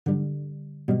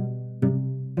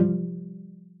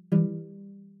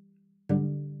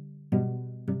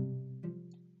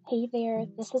Hey there,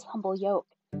 this is Humble Yoke.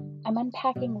 I'm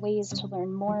unpacking ways to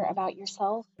learn more about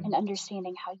yourself and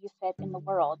understanding how you fit in the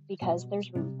world because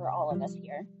there's room for all of us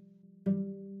here.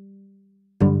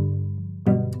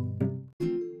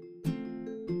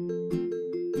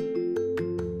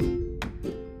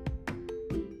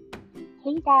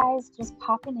 Hey guys, just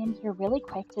popping in here really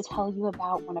quick to tell you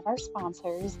about one of our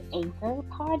sponsors, Anchor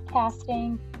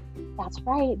Podcasting. That's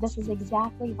right, this is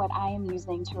exactly what I am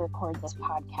using to record this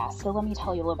podcast, so let me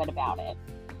tell you a little bit about it.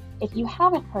 If you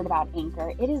haven't heard about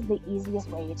Anchor, it is the easiest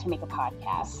way to make a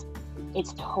podcast.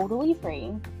 It's totally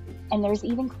free, and there's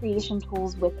even creation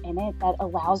tools within it that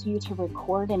allows you to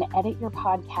record and edit your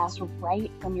podcast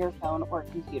right from your phone or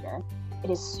computer. It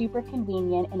is super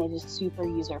convenient and it is super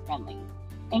user-friendly.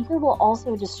 Anchor will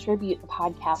also distribute the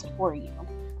podcast for you.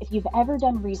 If you've ever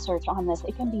done research on this,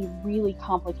 it can be really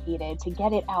complicated to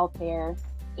get it out there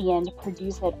and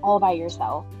produce it all by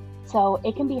yourself. So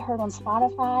it can be heard on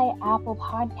Spotify, Apple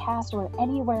Podcasts, or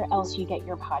anywhere else you get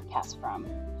your podcasts from.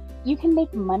 You can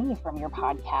make money from your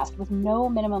podcast with no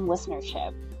minimum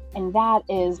listenership, and that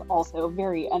is also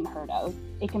very unheard of.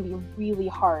 It can be really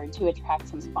hard to attract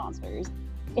some sponsors.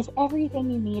 It's everything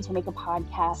you need to make a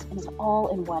podcast and is all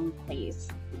in one place.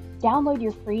 Download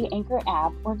your free Anchor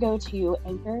app or go to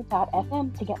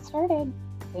anchor.fm to get started.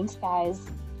 Thanks, guys.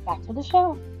 Back to the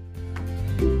show.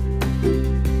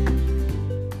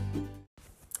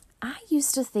 I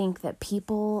used to think that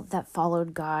people that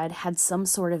followed God had some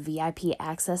sort of VIP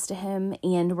access to him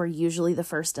and were usually the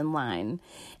first in line.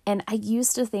 And I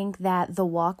used to think that the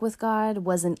walk with God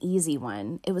was an easy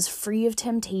one. It was free of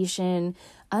temptation,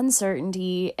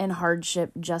 uncertainty, and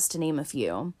hardship, just to name a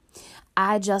few.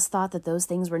 I just thought that those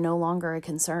things were no longer a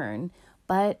concern,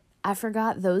 but I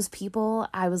forgot those people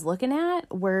I was looking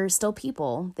at were still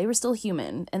people. They were still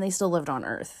human, and they still lived on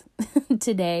Earth.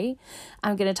 Today,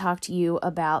 I'm going to talk to you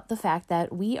about the fact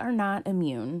that we are not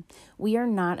immune. We are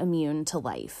not immune to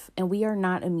life, and we are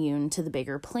not immune to the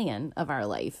bigger plan of our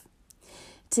life.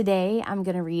 Today, I'm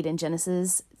going to read in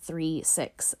Genesis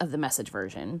 3:6 of the Message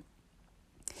version.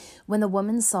 When the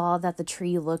woman saw that the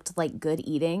tree looked like good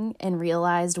eating and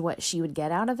realized what she would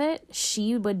get out of it,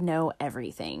 she would know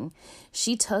everything.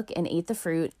 She took and ate the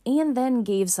fruit and then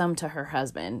gave some to her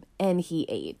husband, and he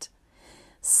ate.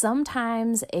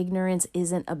 Sometimes ignorance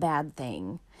isn't a bad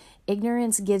thing.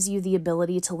 Ignorance gives you the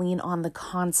ability to lean on the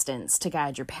constants to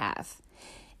guide your path.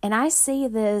 And I say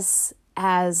this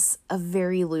as a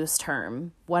very loose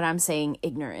term, what I'm saying,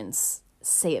 ignorance.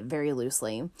 Say it very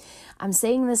loosely. I'm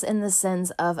saying this in the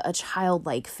sense of a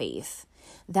childlike faith,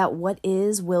 that what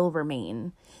is will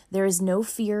remain. There is no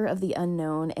fear of the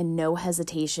unknown and no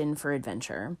hesitation for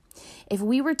adventure. If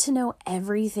we were to know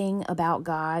everything about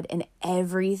God and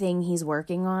everything he's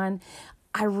working on,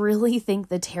 I really think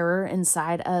the terror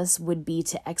inside us would be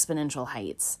to exponential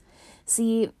heights.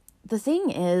 See, the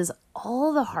thing is,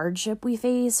 all the hardship we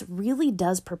face really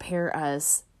does prepare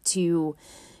us to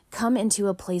come into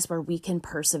a place where we can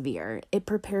persevere. It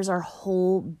prepares our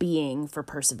whole being for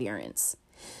perseverance.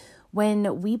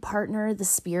 When we partner the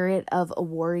spirit of a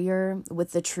warrior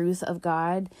with the truth of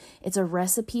God, it's a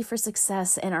recipe for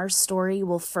success, and our story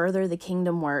will further the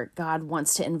kingdom work God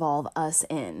wants to involve us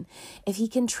in. If he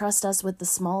can trust us with the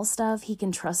small stuff, he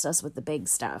can trust us with the big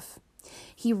stuff.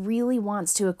 He really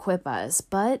wants to equip us,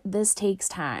 but this takes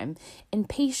time, and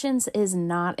patience is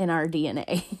not in our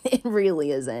DNA. It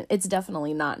really isn't. It's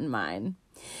definitely not in mine.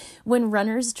 When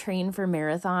runners train for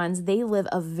marathons, they live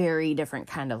a very different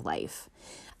kind of life.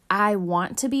 I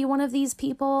want to be one of these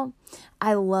people.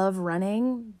 I love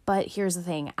running, but here's the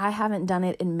thing. I haven't done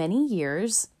it in many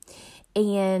years,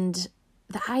 and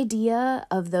the idea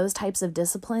of those types of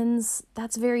disciplines,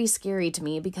 that's very scary to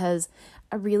me because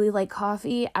I really like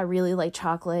coffee, I really like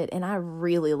chocolate, and I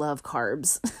really love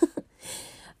carbs.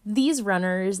 These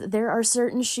runners, there are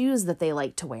certain shoes that they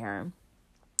like to wear.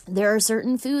 There are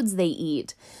certain foods they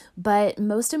eat, but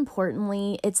most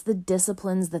importantly, it's the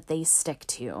disciplines that they stick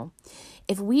to.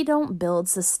 If we don't build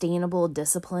sustainable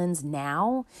disciplines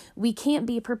now, we can't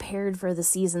be prepared for the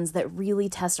seasons that really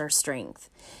test our strength.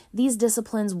 These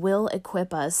disciplines will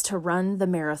equip us to run the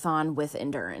marathon with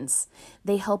endurance.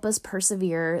 They help us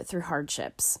persevere through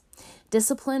hardships.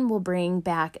 Discipline will bring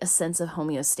back a sense of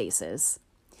homeostasis.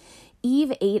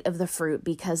 Eve ate of the fruit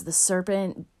because the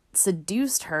serpent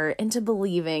seduced her into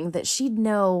believing that she'd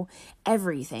know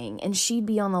everything and she'd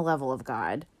be on the level of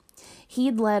God.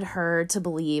 He'd led her to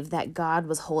believe that God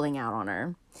was holding out on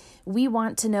her. We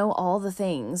want to know all the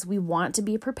things. We want to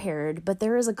be prepared, but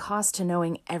there is a cost to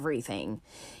knowing everything.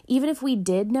 Even if we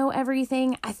did know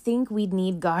everything, I think we'd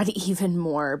need God even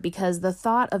more, because the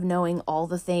thought of knowing all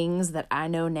the things that I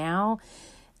know now,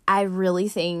 I really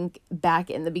think back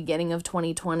in the beginning of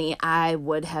 2020, I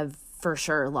would have for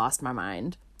sure lost my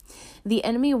mind. The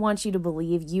enemy wants you to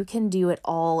believe you can do it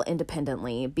all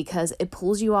independently because it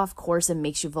pulls you off course and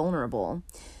makes you vulnerable.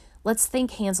 Let's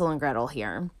think Hansel and Gretel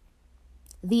here.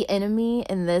 The enemy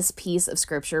in this piece of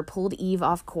scripture pulled Eve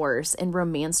off course and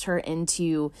romanced her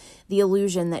into the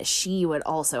illusion that she would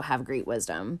also have great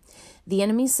wisdom. The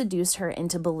enemy seduced her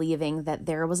into believing that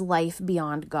there was life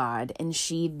beyond God and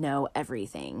she'd know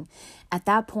everything. At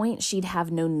that point, she'd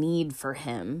have no need for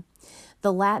him.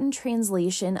 The Latin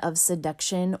translation of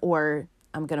seduction, or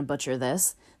I'm going to butcher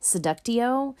this,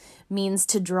 seductio, means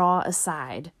to draw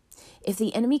aside. If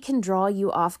the enemy can draw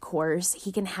you off course,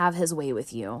 he can have his way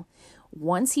with you.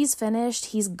 Once he's finished,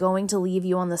 he's going to leave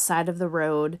you on the side of the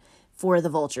road for the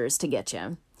vultures to get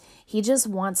you. He just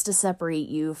wants to separate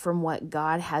you from what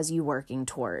God has you working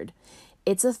toward.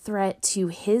 It's a threat to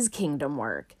his kingdom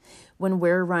work when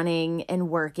we're running and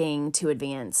working to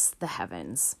advance the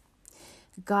heavens.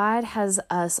 God has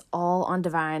us all on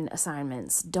divine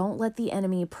assignments. Don't let the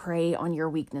enemy prey on your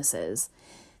weaknesses.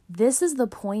 This is the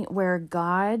point where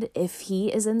God, if he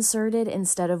is inserted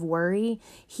instead of worry,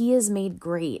 he is made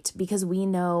great, because we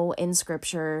know in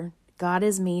scripture, God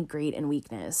is made great in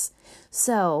weakness.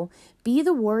 So be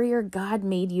the warrior God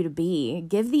made you to be.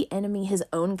 Give the enemy his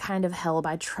own kind of hell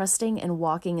by trusting and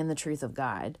walking in the truth of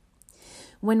God.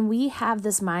 When we have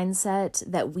this mindset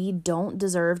that we don't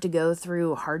deserve to go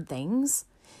through hard things,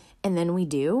 and then we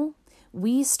do,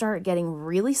 we start getting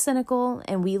really cynical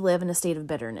and we live in a state of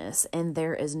bitterness, and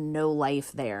there is no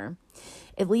life there.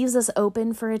 It leaves us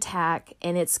open for attack,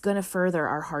 and it's going to further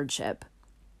our hardship.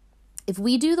 If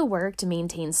we do the work to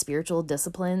maintain spiritual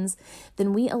disciplines,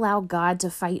 then we allow God to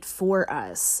fight for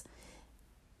us.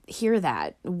 Hear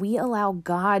that. We allow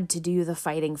God to do the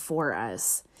fighting for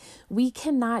us. We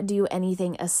cannot do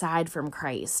anything aside from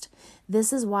Christ.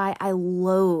 This is why I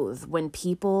loathe when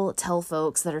people tell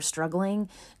folks that are struggling,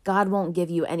 God won't give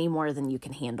you any more than you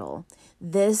can handle.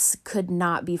 This could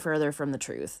not be further from the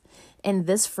truth. And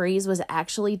this phrase was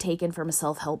actually taken from a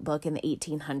self-help book in the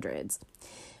 1800s.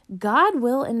 God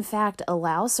will, in fact,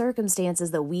 allow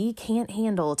circumstances that we can't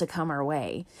handle to come our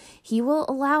way. He will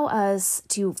allow us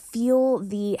to feel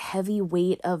the heavy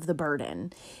weight of the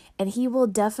burden. And he will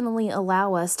definitely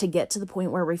allow us to get to the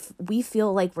point where we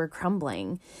feel like we're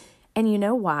crumbling. And you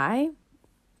know why?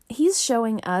 He's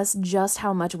showing us just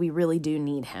how much we really do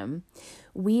need him.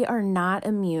 We are not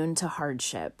immune to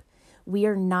hardship. We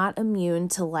are not immune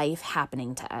to life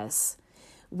happening to us.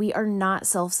 We are not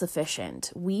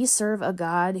self-sufficient. We serve a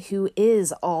God who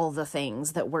is all the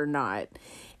things that we're not.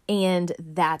 And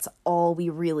that's all we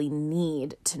really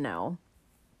need to know.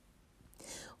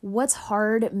 What's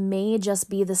hard may just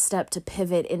be the step to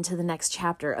pivot into the next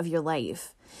chapter of your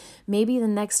life. Maybe the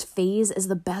next phase is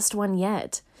the best one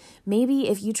yet. Maybe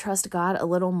if you trust God a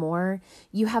little more,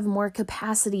 you have more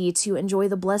capacity to enjoy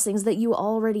the blessings that you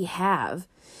already have.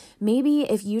 Maybe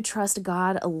if you trust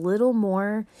God a little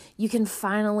more, you can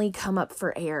finally come up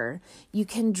for air. You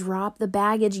can drop the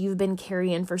baggage you've been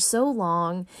carrying for so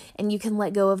long, and you can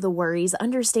let go of the worries,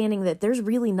 understanding that there's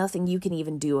really nothing you can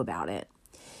even do about it.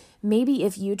 Maybe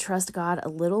if you trust God a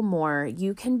little more,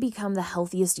 you can become the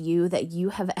healthiest you that you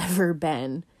have ever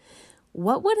been.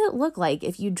 What would it look like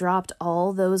if you dropped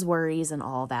all those worries and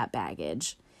all that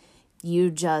baggage?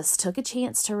 You just took a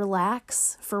chance to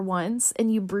relax for once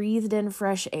and you breathed in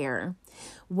fresh air.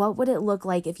 What would it look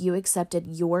like if you accepted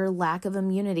your lack of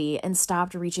immunity and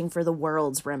stopped reaching for the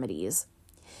world's remedies?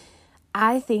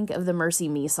 I think of the Mercy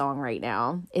Me song right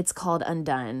now. It's called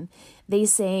Undone. They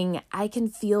sing, I can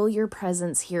feel your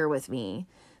presence here with me.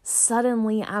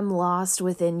 Suddenly I'm lost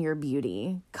within your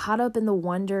beauty, caught up in the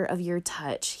wonder of your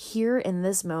touch. Here in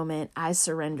this moment, I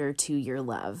surrender to your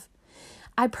love.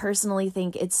 I personally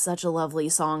think it's such a lovely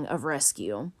song of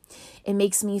rescue. It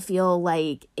makes me feel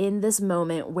like in this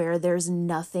moment where there's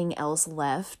nothing else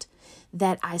left,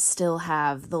 that I still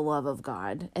have the love of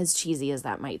God, as cheesy as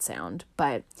that might sound.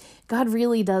 But God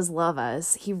really does love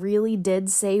us. He really did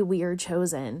say we are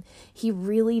chosen. He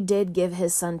really did give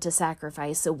his son to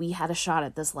sacrifice so we had a shot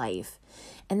at this life.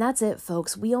 And that's it,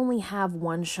 folks. We only have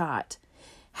one shot.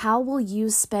 How will you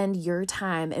spend your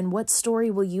time, and what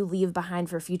story will you leave behind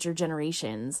for future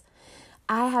generations?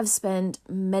 I have spent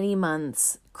many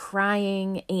months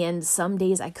crying, and some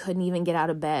days I couldn't even get out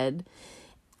of bed.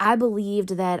 I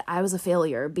believed that I was a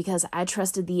failure because I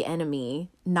trusted the enemy,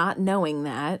 not knowing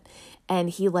that, and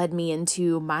he led me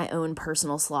into my own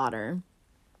personal slaughter.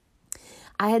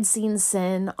 I had seen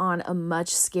sin on a much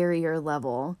scarier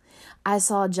level. I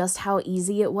saw just how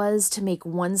easy it was to make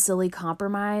one silly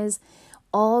compromise,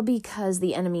 all because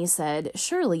the enemy said,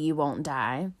 surely you won't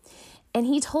die. And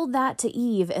he told that to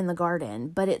Eve in the garden,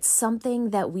 but it's something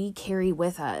that we carry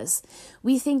with us.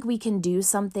 We think we can do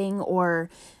something, or,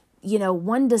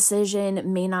 one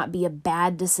decision may not be a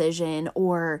bad decision,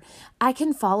 or I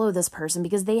can follow this person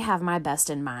because they have my best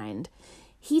in mind.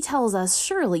 He tells us,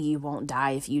 surely you won't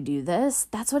die if you do this.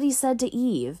 That's what he said to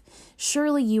Eve.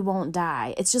 Surely you won't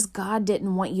die. It's just God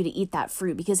didn't want you to eat that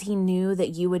fruit because he knew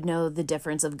that you would know the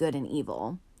difference of good and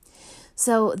evil.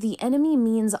 So the enemy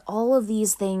means all of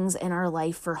these things in our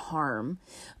life for harm,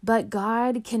 but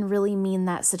God can really mean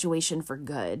that situation for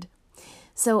good.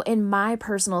 So in my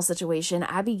personal situation,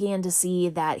 I began to see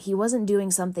that he wasn't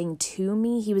doing something to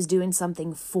me, he was doing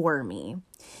something for me.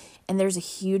 And there's a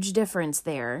huge difference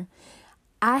there.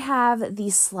 I have the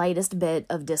slightest bit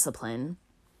of discipline.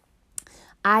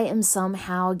 I am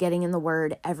somehow getting in the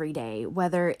Word every day,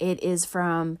 whether it is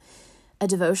from a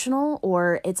devotional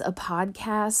or it's a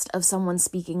podcast of someone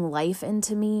speaking life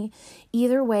into me.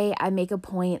 Either way, I make a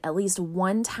point at least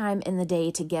one time in the day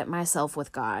to get myself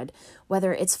with God,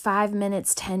 whether it's 5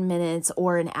 minutes, 10 minutes,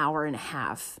 or an hour and a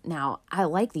half. Now, I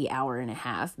like the hour and a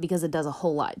half because it does a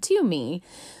whole lot to me.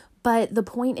 But the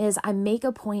point is, I make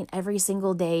a point every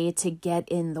single day to get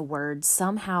in the Word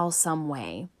somehow, some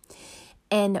way.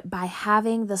 And by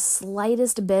having the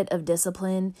slightest bit of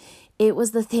discipline, it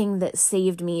was the thing that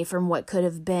saved me from what could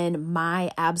have been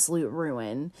my absolute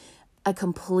ruin, a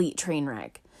complete train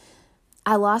wreck.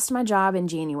 I lost my job in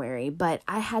January, but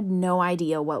I had no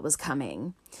idea what was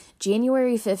coming.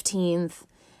 January 15th,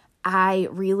 I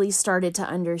really started to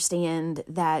understand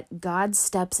that God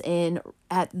steps in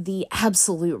at the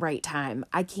absolute right time.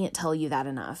 I can't tell you that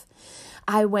enough.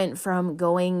 I went from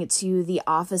going to the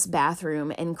office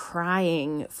bathroom and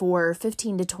crying for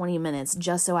 15 to 20 minutes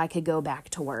just so I could go back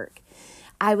to work.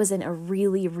 I was in a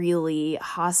really, really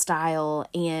hostile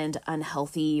and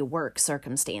unhealthy work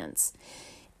circumstance.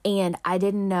 And I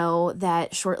didn't know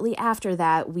that shortly after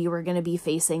that, we were going to be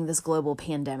facing this global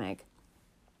pandemic.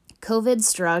 COVID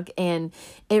struck and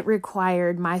it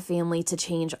required my family to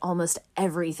change almost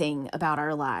everything about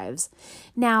our lives.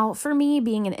 Now, for me,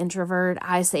 being an introvert,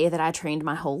 I say that I trained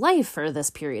my whole life for this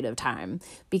period of time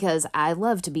because I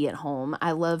love to be at home.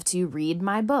 I love to read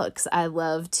my books. I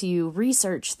love to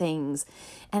research things.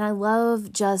 And I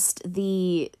love just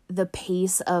the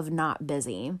pace of not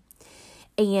busy.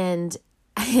 And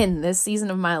in this season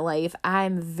of my life,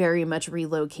 I'm very much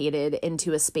relocated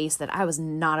into a space that I was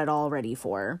not at all ready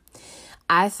for.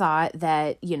 I thought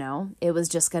that, it was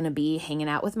just going to be hanging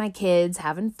out with my kids,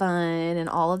 having fun and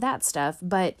all of that stuff.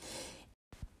 But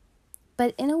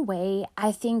in a way,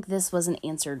 I think this was an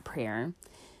answered prayer.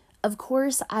 Of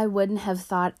course, I wouldn't have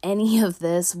thought any of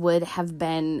this would have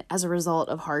been as a result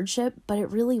of hardship, but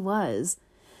it really was.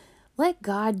 Let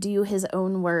God do his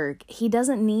own work. He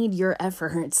doesn't need your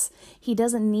efforts. He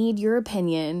doesn't need your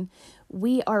opinion.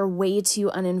 We are way too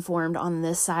uninformed on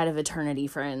this side of eternity,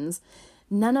 friends.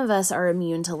 None of us are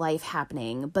immune to life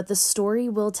happening, but the story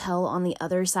we'll tell on the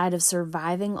other side of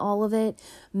surviving all of it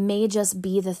may just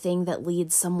be the thing that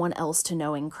leads someone else to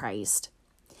knowing Christ.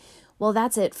 Well,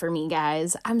 that's it for me,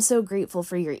 guys. I'm so grateful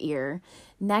for your ear.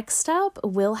 Next up,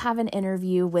 we'll have an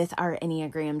interview with our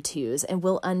Enneagram 2s, and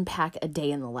we'll unpack a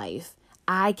day in the life.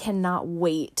 I cannot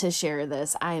wait to share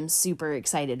this. I am super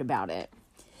excited about it.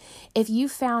 If you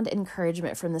found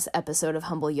encouragement from this episode of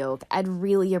Humble Yoke, I'd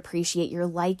really appreciate your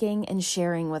liking and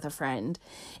sharing with a friend.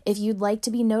 If you'd like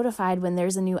to be notified when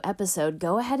there's a new episode,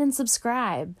 go ahead and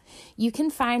subscribe. You can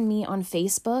find me on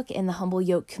Facebook in the Humble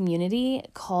Yoke community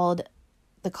called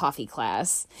The Coffee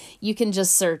Class. You can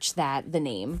just search the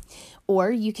name, or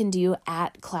you can do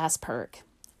 @ClassPerk.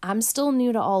 I'm still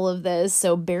new to all of this,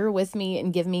 so bear with me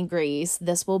and give me grace.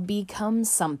 This will become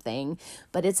something,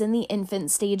 but it's in the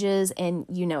infant stages, and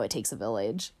it takes a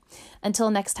village. Until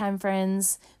next time,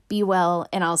 friends, be well,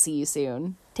 and I'll see you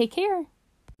soon. Take care.